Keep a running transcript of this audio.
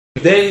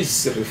If there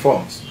is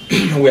reforms,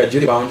 we are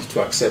duly bound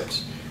to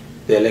accept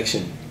the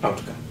election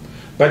outcome.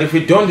 But if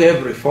we don't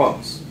have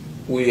reforms,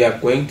 we are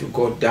going to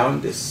go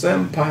down the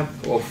same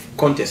path of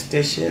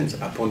contestations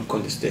upon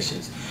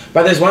contestations.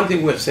 But there's one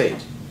thing we have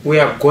said: we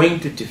are going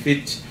to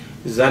defeat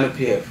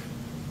ZANU-PF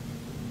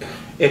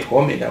at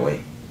home and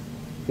away,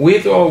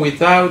 with or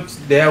without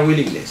their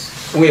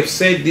willingness. We have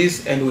said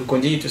this and we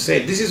continue to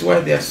say it. This is why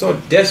they are so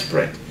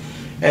desperate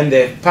and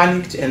they're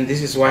panicked, and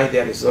this is why they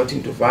are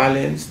resorting to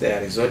violence, they are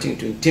resorting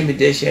to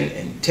intimidation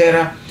and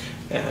terror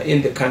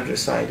in the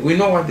countryside. We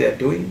know what they are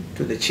doing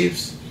to the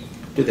chiefs,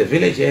 to the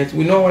villagers.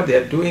 We know what they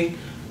are doing,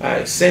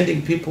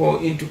 sending people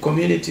into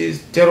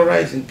communities,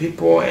 terrorizing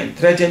people and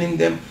threatening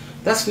them.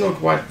 That's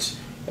not what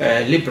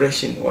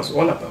liberation was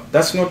all about.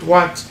 That's not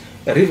what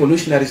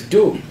revolutionaries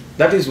do.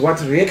 That is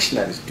what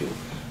reactionaries do.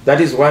 That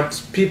is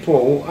what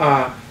people who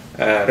are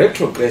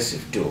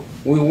retrogressive do.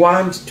 We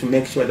want to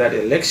make sure that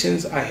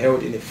elections are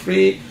held in a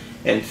free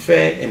and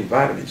fair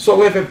environment. So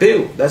we have a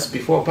bill that's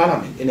before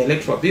Parliament, an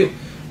electoral bill.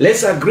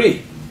 Let's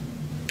agree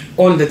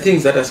on the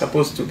things that are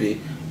supposed to be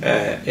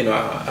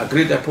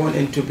agreed upon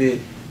and to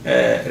be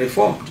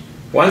reformed.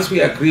 Once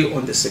we agree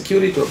on the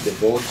security of the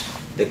vote,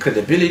 the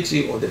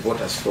credibility of the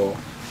voters' roll,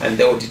 and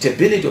the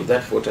auditability of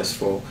that voters'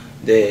 roll,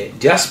 the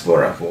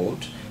diaspora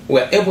vote, we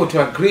are able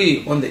to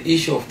agree on the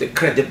issue of the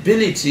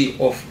credibility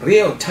of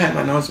real-time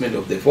announcement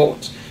of the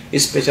vote,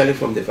 especially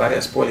from the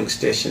various polling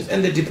stations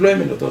and the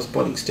deployment of those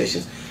polling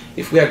stations.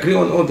 If we agree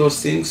on all those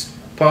things,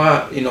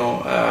 power,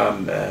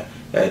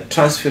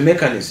 transfer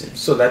mechanisms,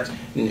 so that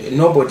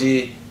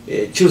nobody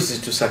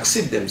chooses to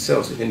succeed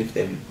themselves even if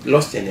they've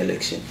lost an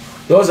election.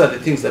 Those are the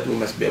things that we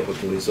must be able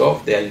to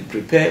resolve. They are in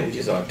prepare, which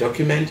is our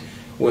document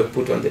we've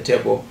put on the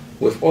table.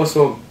 We've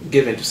also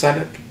given to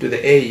SADC, to the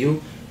AU,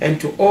 and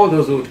to all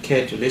those who would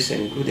care to listen,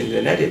 including the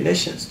United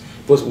Nations,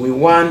 because we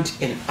want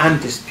an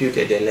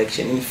undisputed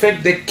election. In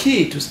fact, the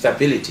key to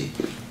stability,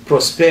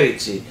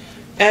 prosperity,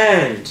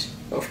 and,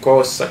 of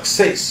course,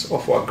 success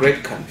of our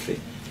great country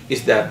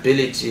is the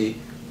ability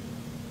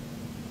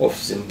of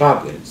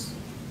Zimbabweans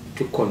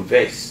to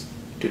converse,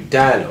 to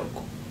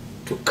dialogue,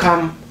 to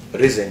come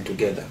reason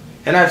together.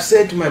 And I've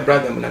said to my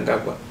brother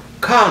Mnangagwa,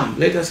 come,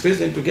 let us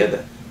reason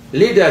together.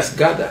 Leaders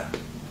gather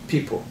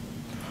people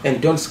and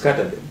don't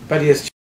scatter them. But he has